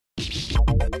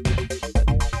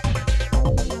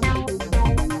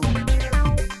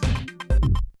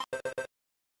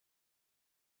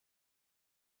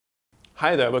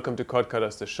Hi there, welcome to Cord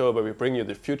Cutters, the show where we bring you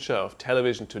the future of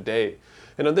television today.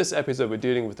 And on this episode we're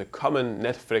dealing with a common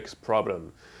Netflix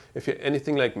problem. If you're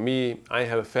anything like me, I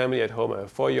have a family at home. I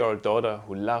have a 4-year-old daughter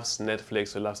who loves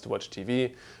Netflix, who loves to watch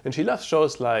TV. And she loves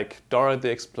shows like Dora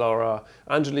the Explorer,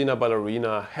 Angelina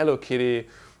Ballerina, Hello Kitty,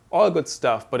 all good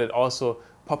stuff, but it also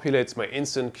populates my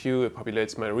instant queue, it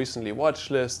populates my recently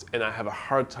watched list, and I have a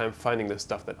hard time finding the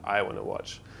stuff that I want to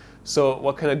watch. So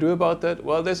what can I do about that?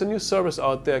 Well, there's a new service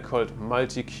out there called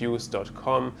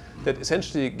multiqueues.com that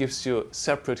essentially gives you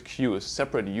separate queues,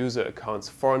 separate user accounts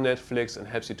for Netflix, and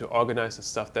helps you to organize the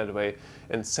stuff that way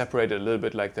and separate it a little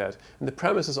bit like that. And the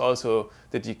premise is also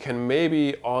that you can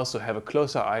maybe also have a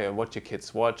closer eye on what your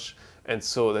kids watch, and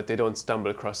so that they don't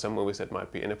stumble across some movies that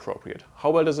might be inappropriate.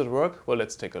 How well does it work? Well,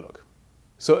 let's take a look.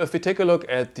 So if we take a look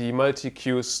at the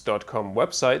multiqueues.com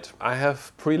website, I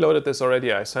have preloaded this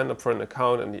already. I signed up for an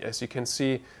account, and as you can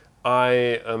see,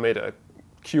 I made a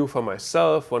queue for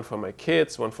myself, one for my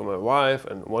kids, one for my wife,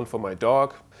 and one for my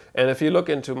dog. And if you look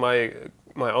into my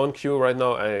own queue right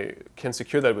now, I can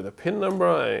secure that with a PIN number.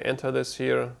 I enter this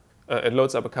here. It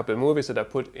loads up a couple of movies that I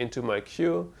put into my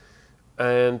queue.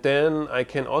 And then I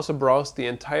can also browse the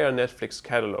entire Netflix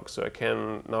catalog. So I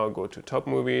can now go to top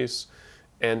movies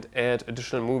and add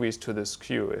additional movies to this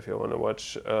queue. If you want to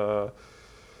watch The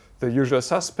Usual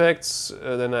Suspects,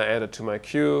 then I add it to my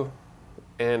queue,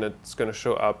 and it's going to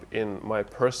show up in my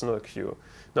personal queue.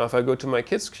 Now if I go to my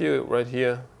kids queue right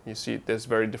here, you see there's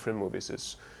very different movies.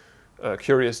 It's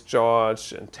Curious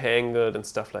George and Tangled and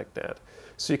stuff like that.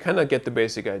 So you kind of get the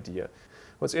basic idea.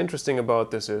 What's interesting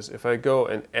about this is if I go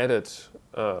and edit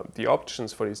the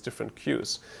options for these different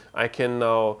queues, I can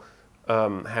now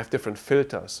have different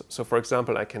filters. So for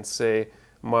example, I can say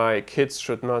my kids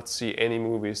should not see any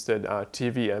movies that are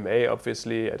TVMA,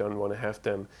 obviously. I don't want to have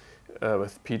them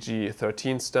with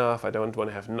PG-13 stuff. I don't want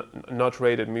to have not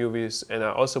rated movies, and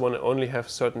I also want to only have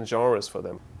certain genres for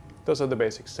them. Those are the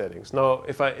basic settings. Now,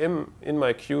 if I am in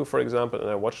my queue, for example, and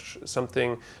I watch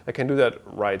something, I can do that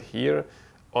right here.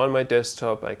 On my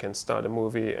desktop, I can start a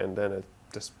movie, and then it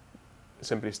just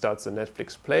simply starts the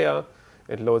Netflix player.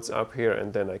 It loads up here,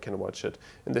 and then I can watch it.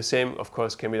 And the same, of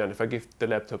course, can be done. If I give the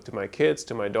laptop to my kids,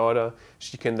 to my daughter,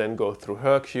 she can then go through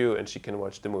her queue and she can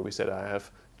watch the movies that I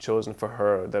have chosen for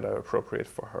her that are appropriate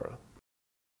for her.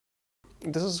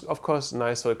 This is, of course,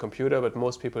 nice for a computer, but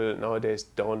most people nowadays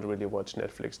don't really watch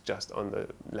Netflix just on the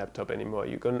laptop anymore.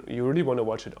 You really want to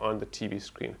watch it on the TV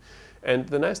screen. And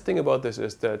the nice thing about this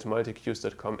is that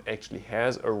multiqueues.com actually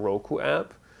has a Roku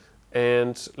app.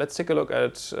 And let's take a look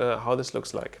at how this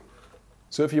looks like.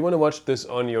 So if you want to watch this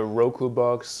on your Roku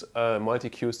box,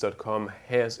 multiqueues.com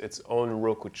has its own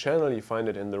Roku channel. You find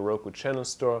it in the Roku channel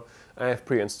store. I have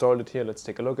pre-installed it here. Let's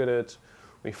take a look at it.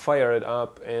 We fire it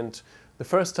up, and the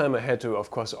first time I had to, of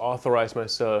course, authorize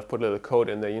myself, put a little code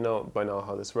in there. You know by now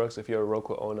how this works if you're a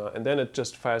Roku owner. And then it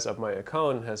just fires up my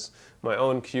account. It has my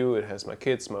own queue. It has my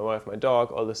kids, my wife, my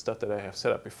dog, all the stuff that I have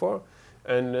set up before.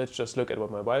 And let's just look at what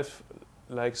my wife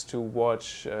likes to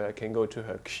watch. I can go to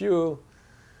her queue.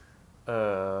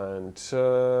 And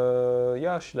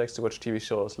yeah, she likes to watch TV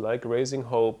shows like Raising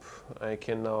Hope. I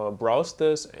can now browse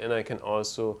this, and I can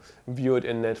also view it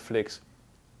in Netflix.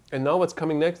 And now what's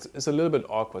coming next is a little bit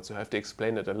awkward, so I have to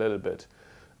explain it a little bit.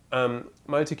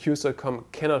 Multiqueues.com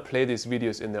cannot play these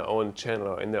videos in their own channel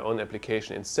or in their own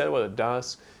application. Instead, what it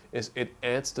does is it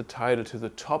adds the title to the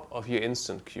top of your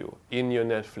instant queue in your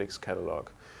Netflix catalog.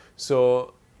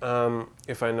 So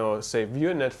if I now say view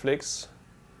Netflix,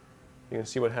 you can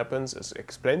see what happens. It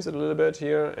explains it a little bit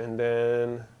here, and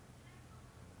then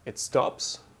it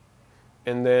stops.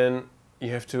 And then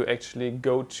you have to actually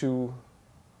go to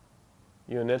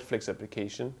your Netflix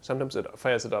application. Sometimes it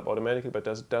fires it up automatically, but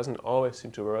doesn't always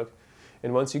seem to work.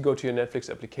 And once you go to your Netflix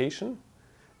application,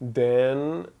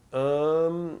 then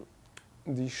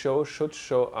the show should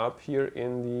show up here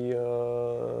in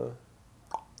the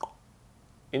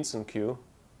instant queue.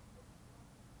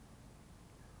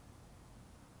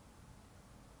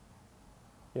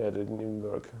 Yeah, it didn't even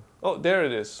work. Oh, there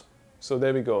it is. So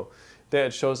there we go. There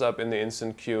it shows up in the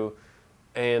instant queue.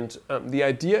 And the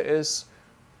idea is,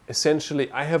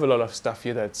 essentially, I have a lot of stuff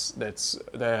here that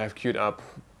I have queued up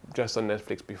just on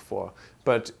Netflix before.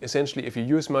 But essentially, if you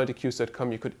use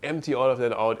multiqueues.com, you could empty all of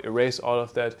that out, erase all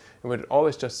of that, and it would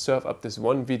always just serve up this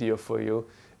one video for you.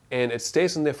 And it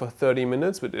stays in there for 30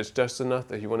 minutes, but it's just enough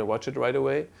that you want to watch it right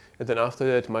away. And then after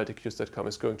that, multiqueues.com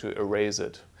is going to erase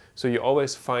it. So you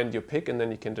always find your pick, and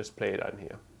then you can just play it on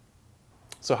here.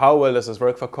 So how well does this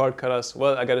work for cord cutters?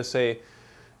 Well, I gotta say,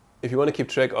 if you want to keep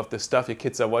track of the stuff your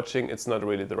kids are watching, it's not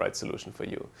really the right solution for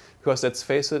you. Because let's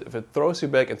face it, if it throws you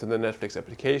back into the Netflix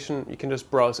application, you can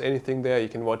just browse anything there, you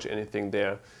can watch anything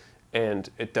there, and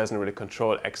it doesn't really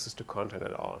control access to content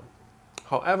at all.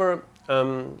 However,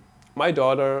 my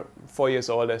daughter, 4 years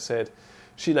old, I said,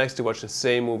 she likes to watch the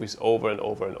same movies over and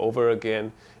over and over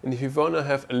again. And if you want to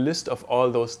have a list of all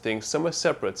those things, some are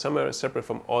separate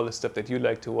from all the stuff that you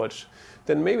like to watch,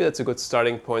 then maybe that's a good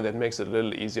starting point that makes it a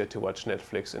little easier to watch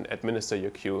Netflix and administer your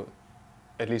queue,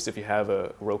 at least if you have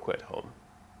a Roku at home.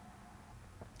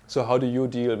 So how do you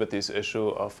deal with this issue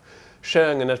of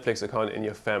sharing a Netflix account in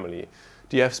your family?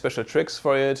 Do you have special tricks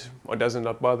for it, or does it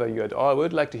not bother you at all?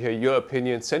 We'd like to hear your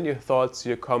opinion. Send your thoughts,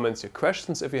 your comments, your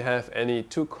questions, if you have any,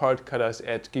 to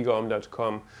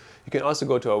cardcutters@gigaom.com. You can also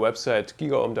go to our website,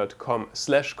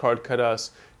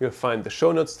 gigaom.com/cardcutters. You'll find the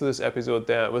show notes to this episode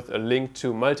there with a link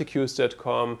to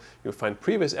multicues.com. You'll find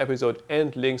previous episode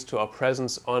and links to our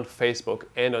presence on Facebook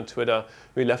and on Twitter.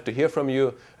 We'd love to hear from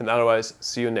you, and otherwise,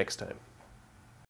 see you next time.